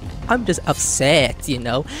right. I'm just upset, you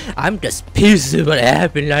know. I'm just pissed at what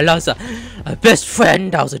happened. I lost a best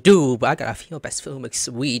friend. I was a dude, but I got a female best friend makes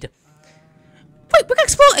weed. Wait, we can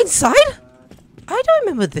explore inside? I don't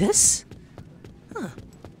remember this. Huh.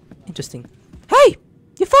 Interesting. Hey,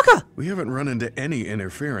 you fucker! We haven't run into any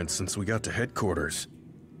interference since we got to headquarters.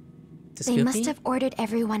 They must have ordered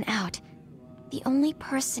everyone out. The only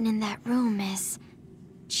person in that room is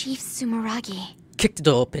Chief Sumeragi. Kick the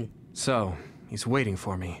door open. So, he's waiting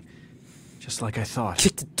for me. Just like I thought.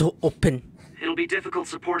 Kick the door open. It'll be difficult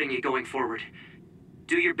supporting you going forward.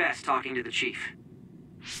 Do your best talking to the chief.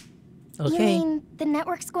 Okay. You mean the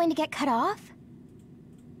network's going to get cut off?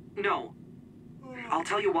 No. I'll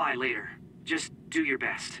tell you why later. Just do your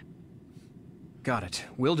best. Got it.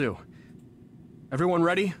 Will do. Everyone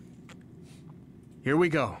ready? Here we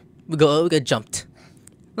go. We get jumped.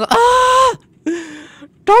 Ah!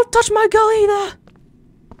 Don't touch my girl either!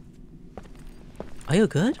 Are you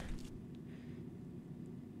good?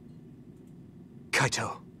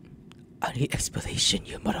 Kaito. I need explanation,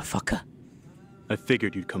 you motherfucker. I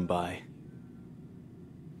figured you'd come by.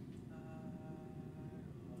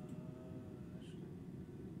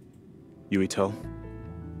 Yuito?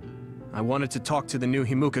 I wanted to talk to the new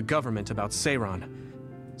Himuka government about Seiran,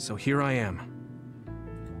 so here I am.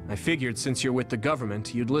 I figured since you're with the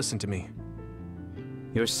government, you'd listen to me.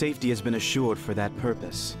 Your safety has been assured for that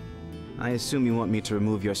purpose. I assume you want me to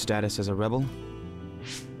remove your status as a rebel?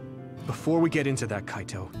 Before we get into that,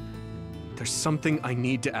 Kaito, there's something I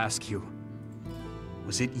need to ask you.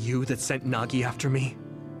 Was it you that sent Nagi after me?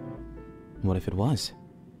 What if it was?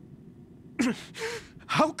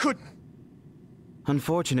 How could...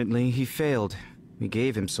 Unfortunately, he failed. We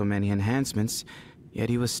gave him so many enhancements, yet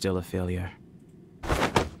he was still a failure.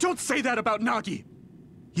 Don't say that about Nagi!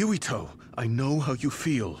 Yuito, I know how you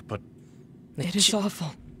feel, but... It is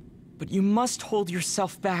awful, but you must hold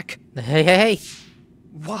yourself back. Hey.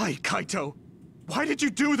 Why, Kaito? Why did you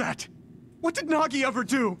do that? What did Nagi ever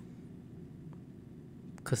do?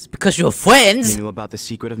 Because you're friends! He knew about the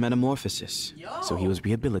secret of metamorphosis, so he was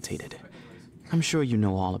rehabilitated. I'm sure you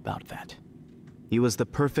know all about that. He was the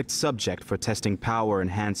perfect subject for testing power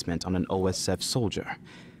enhancement on an OSF soldier.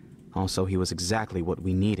 Also, he was exactly what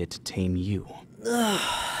we needed to tame you.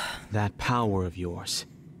 That power of yours.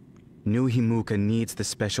 New Himuka needs the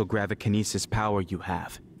special gravikinesis power you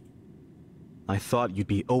have. I thought you'd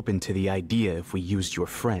be open to the idea if we used your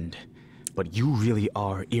friend, but you really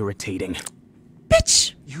are irritating.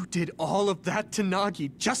 Bitch! You did all of that to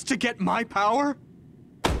Nagi just to get my power?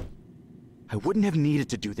 I wouldn't have needed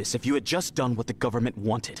to do this if you had just done what the government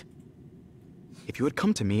wanted. If you had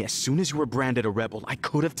come to me as soon as you were branded a rebel, I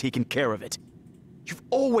could have taken care of it. You've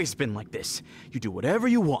always been like this. You do whatever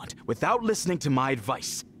you want without listening to my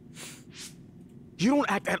advice. You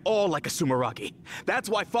don't act at all like a Sumeragi. That's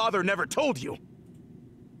why Father never told you.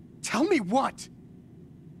 Tell me what?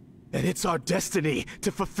 That it's our destiny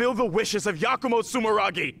to fulfill the wishes of Yakumo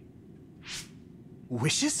Sumeragi.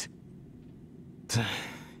 Wishes?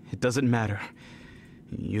 It doesn't matter.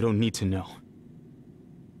 You don't need to know.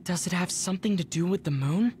 Does it have something to do with the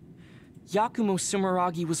moon? Yakumo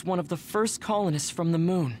Sumeragi was one of the first colonists from the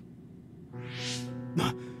moon.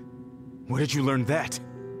 Where did you learn that?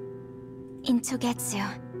 In Togetsu.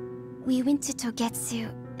 We went to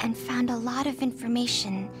Togetsu and found a lot of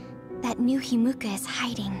information that New Himuka is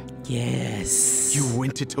hiding. Yes. You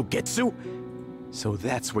went to Togetsu? So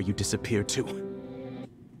that's where you disappeared to.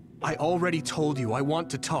 I already told you I want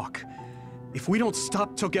to talk. If we don't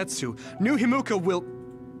stop Togetsu, New Himuka will...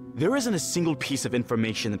 There isn't a single piece of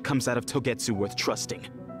information that comes out of Togetsu worth trusting.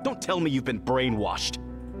 Don't tell me you've been brainwashed.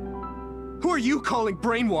 Who are you calling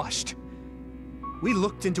brainwashed? We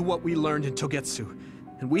looked into what we learned in Togetsu,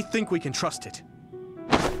 and we think we can trust it.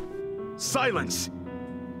 Silence!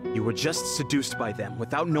 You were just seduced by them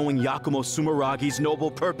without knowing Yakumo Sumeragi's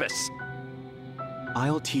noble purpose.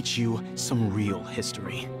 I'll teach you some real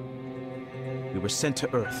history. We were sent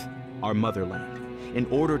to Earth, our motherland, in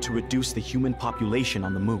order to reduce the human population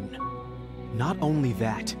on the moon. Not only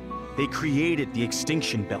that, they created the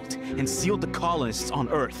extinction belt and sealed the colonists on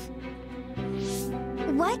Earth.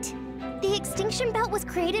 What? The extinction belt was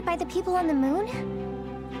created by the people on the moon?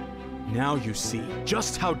 Now you see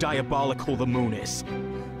just how diabolical the moon is.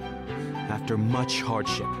 After much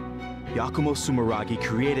hardship, Yakumo Sumeragi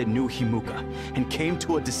created New Himuka and came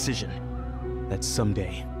to a decision that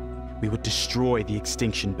someday we would destroy the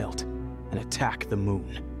extinction belt and attack the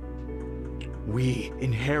moon. We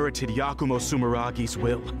inherited Yakumo Sumeragi's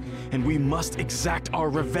will, and we must exact our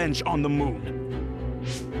revenge on the moon.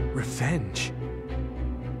 Revenge?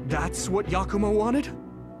 That's what Yakumo wanted?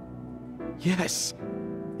 Yes.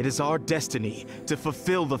 It is our destiny to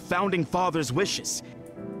fulfill the Founding Father's wishes.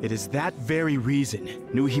 It is that very reason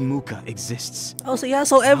New Himuka exists. Oh, so yeah,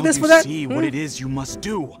 so evidence for now that? You see what it is you must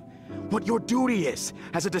do. What your duty is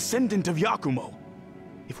as a descendant of Yakumo.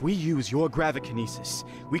 If we use your gravikinesis,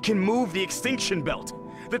 we can move the extinction belt.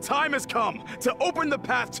 The time has come to open the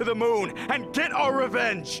path to the moon and get our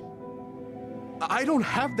revenge. I don't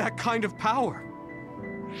have that kind of power.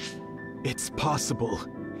 It's possible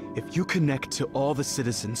if you connect to all the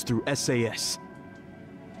citizens through SAS.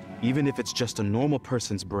 Even if it's just a normal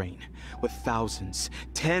person's brain, with thousands,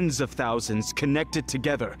 tens of thousands connected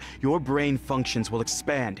together, your brain functions will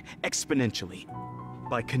expand exponentially.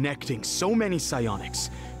 By connecting so many psionics,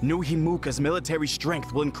 New Himuka's military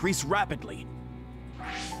strength will increase rapidly.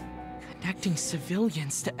 Connecting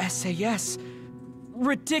civilians to SAS?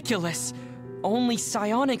 Ridiculous! Only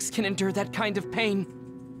psionics can endure that kind of pain.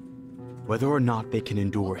 Whether or not they can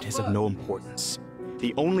endure it is of no importance.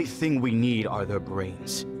 The only thing we need are their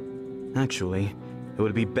brains. Actually, it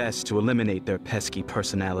would be best to eliminate their pesky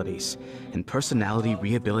personalities, and personality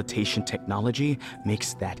rehabilitation technology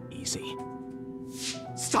makes that easy.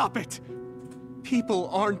 Stop it! People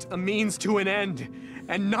aren't a means to an end,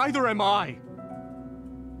 and neither am I.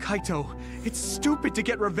 Kaito, it's stupid to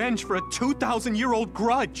get revenge for a 2,000-year-old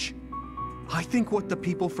grudge. I think what the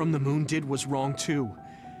people from the moon did was wrong too.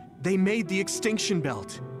 They made the extinction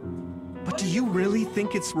belt. But do you really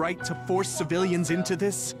think it's right to force civilians into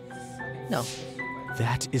this? No.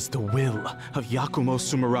 That is the will of Yakumo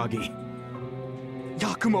Sumeragi.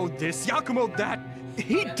 Yakumo this, Yakumo that.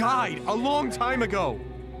 He died a long time ago.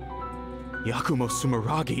 Yakumo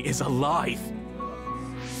Sumeragi is alive.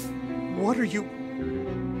 What are you...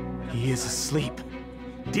 He is asleep,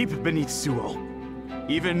 deep beneath Suoh.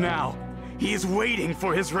 Even now, he is waiting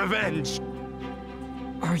for his revenge.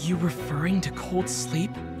 Are you referring to cold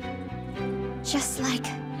sleep? Just like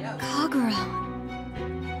Kagura.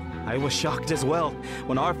 I was shocked as well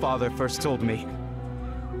when our father first told me.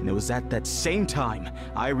 And it was at that same time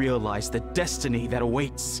I realized the destiny that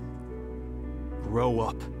awaits. Grow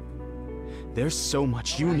up. There's so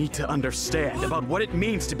much you need to understand about what it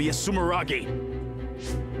means to be a Sumeragi.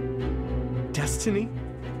 Destiny?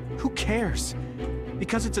 Who cares?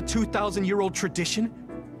 Because it's a 2,000-year-old tradition?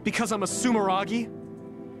 Because I'm a Sumeragi?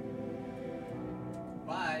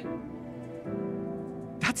 Bye.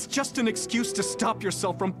 That's just an excuse to stop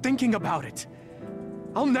yourself from thinking about it.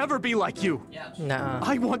 I'll never be like you. Nah.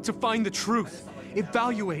 I want to find the truth,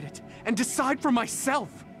 evaluate it, and decide for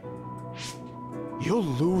myself. You'll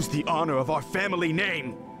lose the honor of our family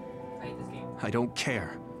name. I don't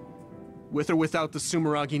care. With or without the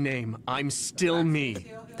Sumeragi name, I'm still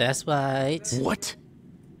me. That's right. What?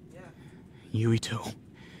 Yuito.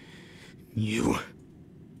 You...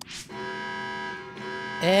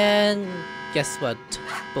 And guess what?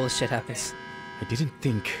 Bullshit happens. I didn't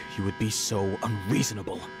think you would be so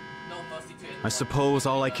unreasonable. I suppose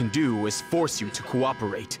all I can do is force you to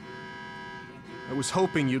cooperate. I was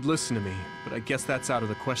hoping you'd listen to me, but I guess that's out of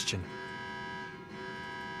the question.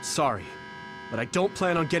 Sorry, but I don't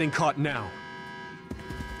plan on getting caught now.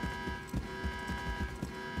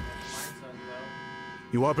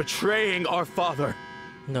 You are betraying our father.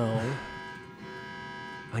 No.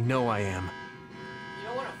 I know I am.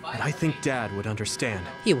 But I think Dad would understand.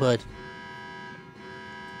 He would.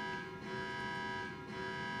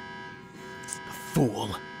 Fool.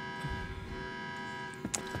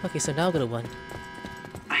 Okay, so now go to 1.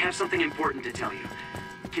 I have something important to tell you.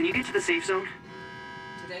 Can you get to the safe zone?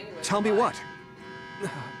 Tell me what?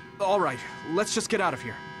 All right, let's just get out of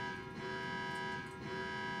here.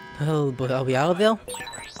 Oh boy, are we out of there?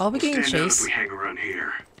 Are we getting Stand out chased? if we hang around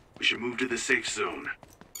here. We should move to the safe zone.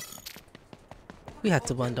 We had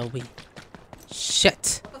to run, don't we?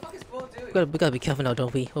 Shit! We gotta be careful now,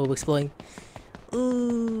 don't we? Oh, we're exploring.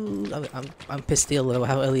 Ooh, I'm pissed still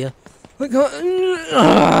how earlier.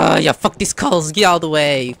 Yeah, fuck these cones, get out of the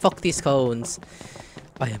way. Fuck these cones.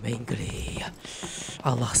 I am angry.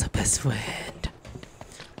 I lost a best friend.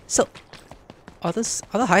 So, are they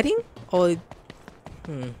hiding? Or, it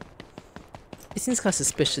seems kind of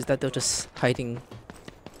suspicious that they're just hiding.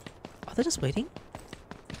 Are they just waiting?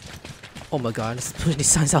 Oh my god, let's put these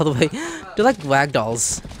signs out of the way. They're like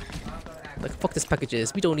ragdolls. Like, fuck this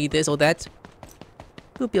packages. We don't need this or that.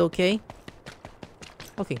 We'll be okay.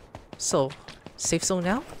 Okay, so, safe zone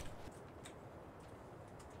now?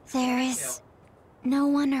 There is no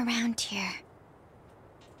one around here.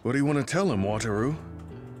 What do you want to tell him, Wataru?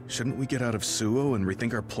 Shouldn't we get out of Suoh and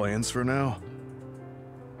rethink our plans for now?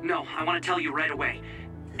 No, I want to tell you right away.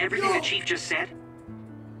 Everything the Chief just said,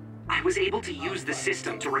 I was able to use the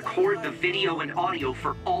system to record the video and audio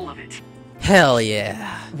for all of it. Hell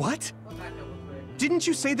yeah. What? Didn't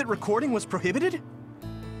you say that recording was prohibited?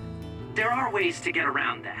 There are ways to get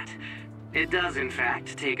around that. It does, in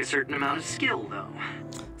fact, take a certain amount of skill, though.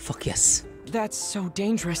 Fuck yes. That's so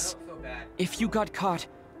dangerous. If you got caught,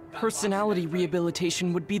 personality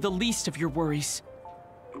rehabilitation would be the least of your worries.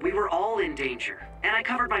 We were all in danger, and I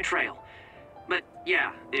covered my trail. But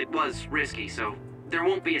yeah, it was risky, so there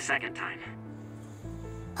won't be a second time.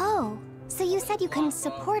 Oh, so you said you couldn't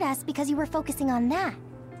support us because you were focusing on that?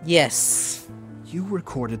 Yes. You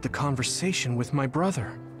recorded the conversation with my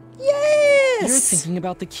brother. Yes! You're thinking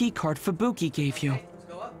about the keycard Fubuki gave you.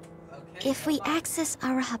 If we access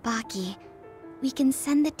Arahabaki, we can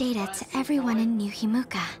send the data to everyone in New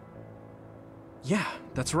Himuka. Yeah,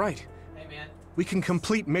 that's right. We can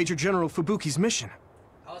complete Major General Fubuki's mission.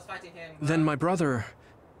 Then my brother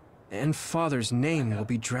and father's name will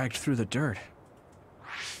be dragged through the dirt.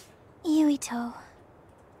 Yuito.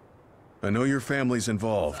 I know your family's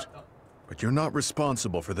involved, but you're not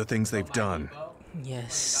responsible for the things they've done.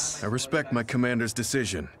 Yes. I respect my commander's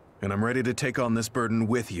decision, and I'm ready to take on this burden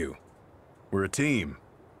with you. We're a team.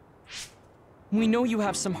 We know you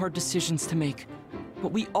have some hard decisions to make,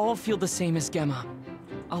 but we all feel the same as Gemma.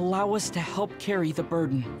 Allow us to help carry the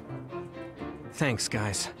burden. Thanks,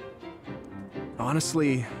 guys.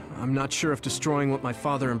 Honestly, I'm not sure if destroying what my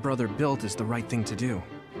father and brother built is the right thing to do.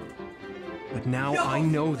 But now I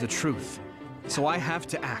know the truth, so I have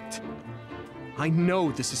to act. I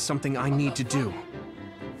know this is something I need to do.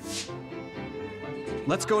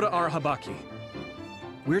 Let's go to Arahabaki.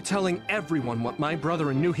 We're telling everyone what my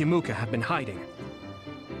brother and New Himuka have been hiding.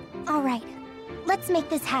 All right, let's make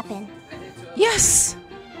this happen. Yes!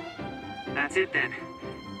 That's it then.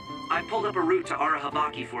 I pulled up a route to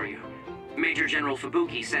Arahabaki for you. Major General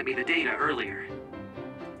Fubuki sent me the data earlier.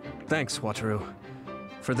 Thanks, Wataru.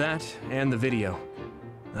 For that and the video.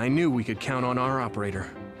 I knew we could count on our operator.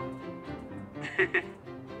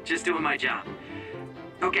 Just doing my job.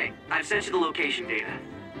 Okay, I've sent you the location data.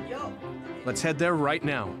 Let's head there right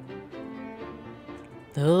now.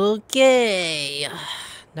 Okay.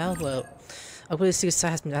 Now, well, I'm going to see if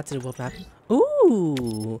site has been added to the world map.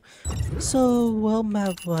 Ooh. So, world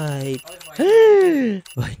map right.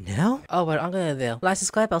 Right now? Alright, I'm gonna there. Like,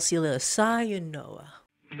 subscribe, I'll see you later. Sayonara.